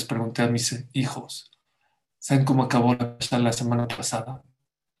Shabbat les pregunté a mis hijos, ¿saben cómo acabó la semana pasada?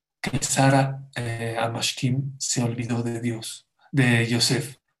 Que Sara Amashkim se olvidó de Dios, de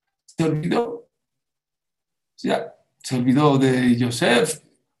Yosef. Se olvidó, ya, se olvidó de Yosef,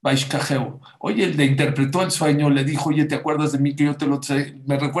 Vaishkajeu. Oye, el de interpretó el sueño, le dijo, oye, ¿te acuerdas de mí que yo te lo sé?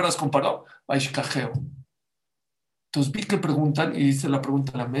 ¿Me recuerdas con Paró? Vaishkajeu. Entonces vi que preguntan y hice la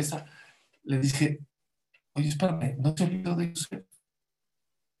pregunta a la mesa. Le dije, oye, espérame, ¿no te olvidó de Yosef?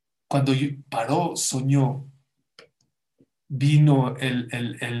 Cuando Paró soñó, vino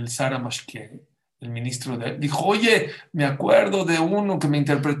el Sara Mashke, el ministro de él, dijo, oye, me acuerdo de uno que me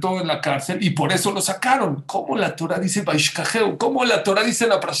interpretó en la cárcel y por eso lo sacaron. ¿Cómo la Torah dice Vaishkajeu? ¿Cómo la Torah dice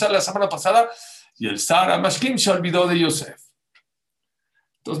en la Parashá la semana pasada? Y el Sara Mashkim se olvidó de Yosef.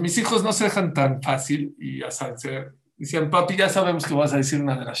 Entonces mis hijos no se dejan tan fácil y ya saben, decían, papi, ya sabemos que vas a decir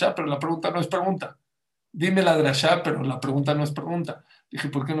una drashá, pero la pregunta no es pregunta. Dime la drashá, pero la pregunta no es pregunta. Dije,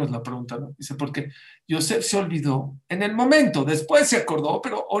 ¿por qué no es la pregunta? No? Dice, porque Yosef se olvidó en el momento, después se acordó,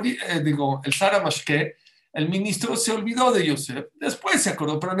 pero el Sara Mashke, el ministro se olvidó de Yosef, después se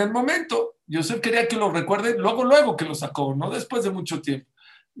acordó, pero en el momento Yosef quería que lo recuerde, luego que lo sacó, no después de mucho tiempo.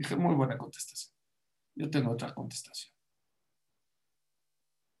 Dije, muy buena contestación. Yo tengo otra contestación.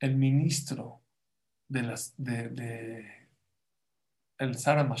 El ministro de el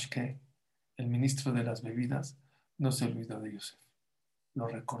Sara Mashke, el ministro de las bebidas, no se olvidó de Yosef. Lo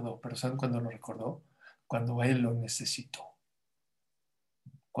recordó, pero ¿saben cuándo lo recordó? Cuando él lo necesitó.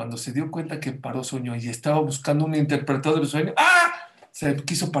 Cuando se dio cuenta que paró sueño y estaba buscando un interpretador del sueño, ¡ah! Se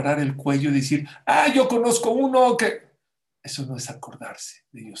quiso parar el cuello y decir, ¡ah, yo conozco uno que... Eso no es acordarse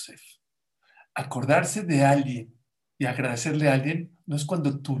de Yosef. Acordarse de alguien y agradecerle a alguien no es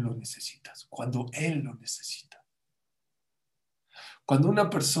cuando tú lo necesitas, cuando él lo necesita. Cuando una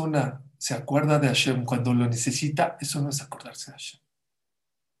persona se acuerda de Hashem cuando lo necesita, eso no es acordarse de Hashem.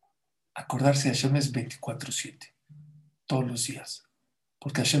 Acordarse de Hashem es 24/7, todos los días.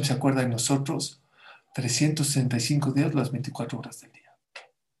 Porque Hashem se acuerda de nosotros 365 días, las 24 horas del día.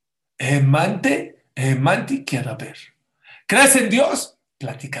 Emanti quiera ver. ¿Crees en Dios?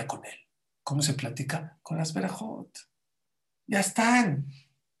 Platica con Él. ¿Cómo se platica? Con las verajot. Ya están.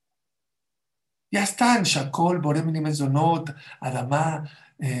 Ya están. Shakol, Boremini Mezonot, Adamá,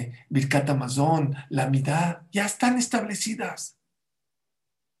 Birkat Amazon, la Midá. Ya están establecidas.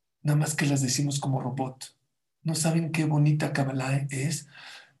 Nada más que las decimos como robot. ¿No saben qué bonita Kabbalah es?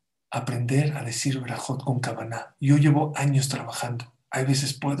 Aprender a decir Berajot con Kavaná. Yo llevo años trabajando. Hay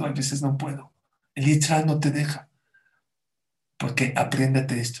veces puedo, hay veces no puedo. El Yetzer Hara no te deja, porque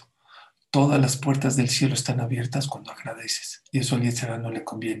apréndete esto. Todas las puertas del cielo están abiertas cuando agradeces. Y eso al Yetzer Hara no le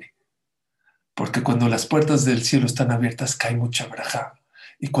conviene. Porque cuando las puertas del cielo están abiertas, cae mucha verajá.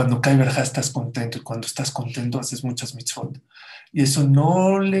 Y cuando cae verajá, estás contento. Y cuando estás contento, haces muchas mitzvot. Y eso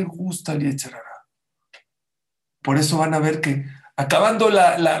no le gusta al Yetzer Hara. Por eso van a ver que, acabando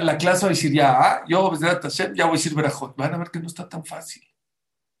la clase, va a decir, yo ya voy a decir verajot. Van a ver que no está tan fácil.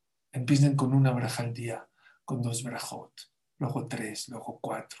 Empiecen con una verajá al día, con 2 verajot, luego 3, luego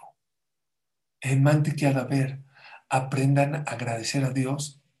 4. El mante que ha de haber, aprendan a agradecer a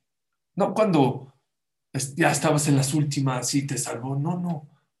Dios. No cuando ya estabas en las últimas y te salvó. No, no.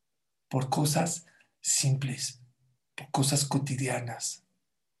 Por cosas simples, por cosas cotidianas.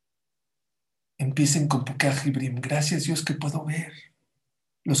 Empiecen con Pukaj Ibrim. Gracias Dios que puedo ver.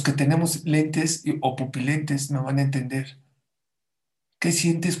 Los que tenemos lentes o pupilentes me van a entender. ¿Qué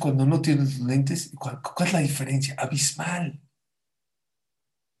sientes cuando no tienes los lentes? ¿Cuál es la diferencia? Abismal.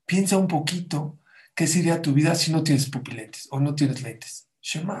 Piensa un poquito qué sería tu vida si no tienes pupilentes o no tienes lentes.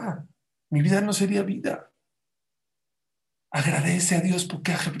 Shema, mi vida no sería vida. Agradece a Dios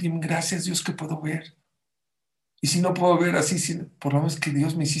porque gracias Dios que puedo ver. Y si no puedo ver así, por lo menos que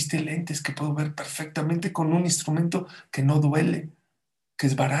Dios me hiciste lentes, que puedo ver perfectamente con un instrumento que no duele, que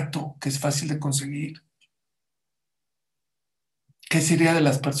es barato, que es fácil de conseguir. ¿Qué sería de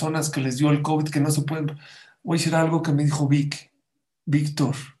las personas que les dio el COVID que no se pueden? Voy a decir algo que me dijo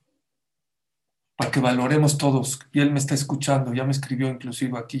Víctor, para que valoremos todos. Y él me está escuchando, ya me escribió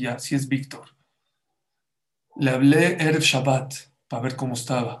inclusive aquí ya, sí es Víctor. Le hablé Erev Shabbat para ver cómo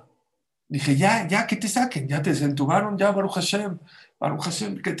estaba. Dije, ya, que te saquen, ya te desentubaron, ya, Baruch Hashem,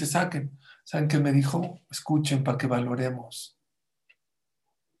 que te saquen. ¿Saben qué me dijo? Escuchen para que valoremos.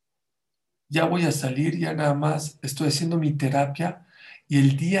 Ya voy a salir, ya nada más estoy haciendo mi terapia y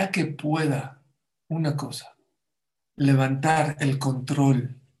el día que pueda, una cosa, levantar el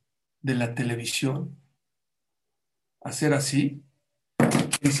control de la televisión, hacer así,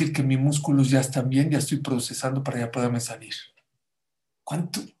 es decir que mis músculos ya están bien, ya estoy procesando para ya poderme salir.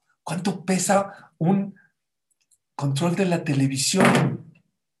 ¿Cuánto, cuánto pesa un control de la televisión?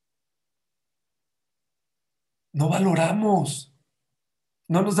 No valoramos,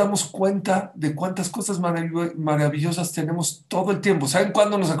 no nos damos cuenta de cuántas cosas maravillosas tenemos todo el tiempo. ¿Saben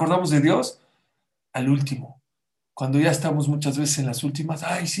cuándo nos acordamos de Dios? Al último. Cuando ya estamos muchas veces en las últimas,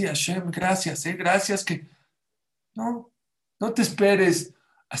 ay, sí, Hashem, gracias, gracias que... No, no te esperes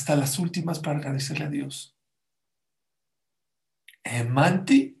hasta las últimas para agradecerle a Dios.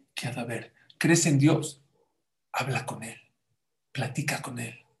 Emanti que ha de haber. Crees en Dios, habla con Él, platica con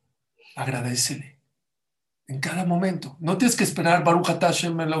Él, agradecele. En cada momento. No tienes que esperar Baruch Atah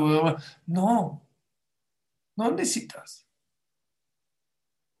Hashem. No, no necesitas.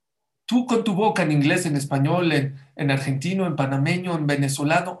 Tú con tu boca en inglés, en español, en argentino, en panameño, en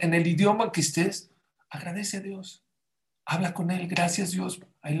venezolano, en el idioma que estés, agradece a Dios. Habla con Él. Gracias Dios,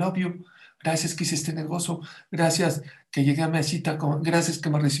 I love you. Gracias que hice este negocio. Gracias que llegué a mi cita. Gracias que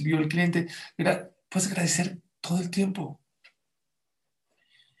me recibió el cliente. Puedes agradecer todo el tiempo.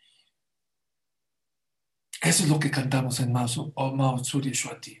 Eso es lo que cantamos en Mao Tzur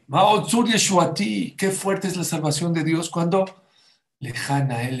Yeshuati. Mao Tzur Yeshuati. Qué fuerte es la salvación de Dios cuando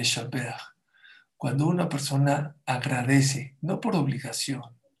lejana el Shabeach. Cuando una persona agradece, no por obligación,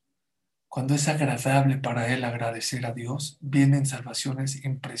 cuando es agradable para él agradecer a Dios, vienen salvaciones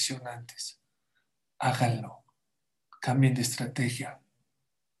impresionantes. Háganlo. Cambien de estrategia.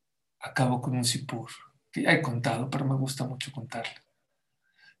 Acabo con un sipur que ya he contado, pero me gusta mucho contarle.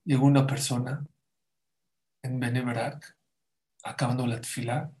 Llegó una persona en Bnei Brak, acabando la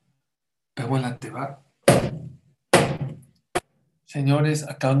tefilá, pegó en la teba. Señores,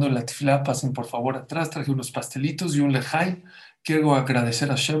 acabando la tefilá, pasen por favor atrás. Traje unos pastelitos y un lejaim. Quiero agradecer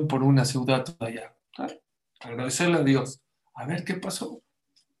a Hashem por una ciudad allá. Agradecerle a Dios. A ver qué pasó.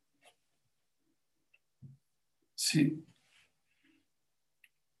 Sí.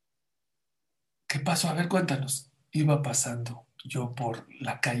 ¿Qué pasó? A ver, cuéntanos. Iba pasando yo por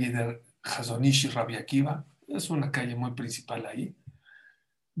la calle de Hazonish y Rabbi Akiva. Es una calle muy principal ahí.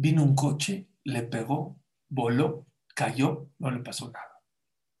 Vino un coche, le pegó, voló, cayó, no le pasó nada.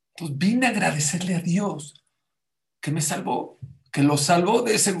 Entonces vine a agradecerle a Dios que me salvó, que lo salvó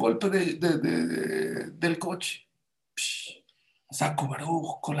de ese golpe del coche. Saco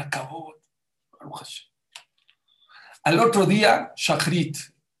Baruch, con la cabot. Al otro día, Shachrit.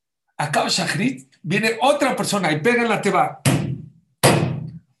 Acaba Shachrit, viene otra persona y pega en la teba.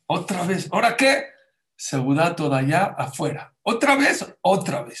 Otra vez. ¿Ahora qué? Seudá toda allá afuera. Otra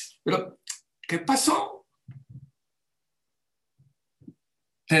vez. Pero, ¿qué pasó?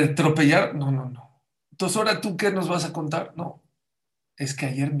 ¿Te atropellaron? No, no, no. Entonces, ¿ahora tú qué nos vas a contar? No, es que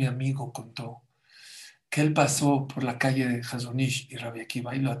ayer mi amigo contó que él pasó por la calle de Hazonish y Rabbi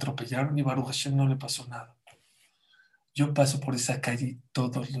Akiva y lo atropellaron y Baruch Hashem no le pasó nada. Yo paso por esa calle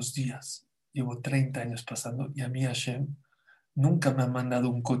todos los días. Llevo 30 años pasando y a mí Hashem nunca me ha mandado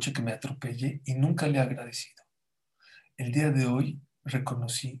un coche que me atropelle y nunca le he agradecido. El día de hoy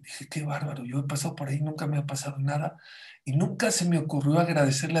reconocí, dije, qué bárbaro, yo he pasado por ahí, nunca me ha pasado nada y nunca se me ocurrió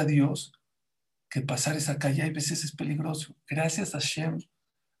agradecerle a Dios que pasar esa calle hay veces es peligroso. Gracias a Hashem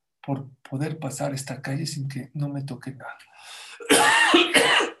por poder pasar esta calle sin que no me toque nada.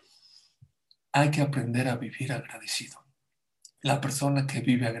 Hay que aprender a vivir agradecido. La persona que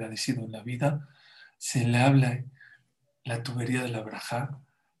vive agradecido en la vida, se le habla la tubería de la braja,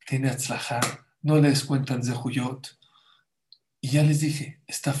 tiene atzlajá, no le descuentan zehuyot. Y ya les dije,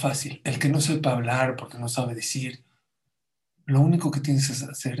 está fácil. El que no sepa hablar porque no sabe decir, lo único que tienes que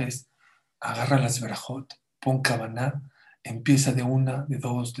hacer es agarra las verajot, pon kavaná, empieza de una, de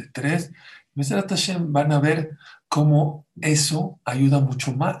dos, de tres. Meseret Hashem van a ver cómo eso ayuda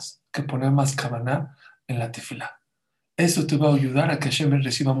mucho más que poner más kavaná en la tefilá. Eso te va a ayudar a que Hashem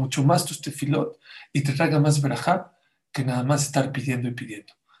reciba mucho más tus tefilot y te traiga más verajá que nada más estar pidiendo y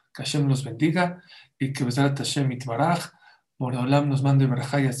pidiendo. Que Hashem los bendiga y que Besrat Hashem itbaraj, Boreolam nos mande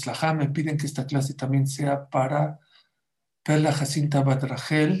verajá y atzlajá. Me piden que esta clase también sea para Perla Jacinta Bat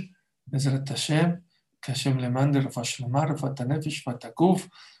Rachel, Besrat Hashem, que Hashem le mande Rafa Shlomar, Rafa Tanefesh, Rafa Takuf.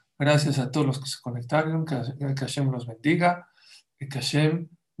 Gracias a todos los que se conectaron, que Hashem los bendiga y que Hashem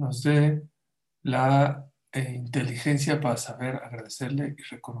nos dé la inteligencia para saber agradecerle y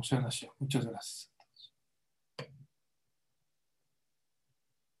reconocer a Hashem. Muchas gracias.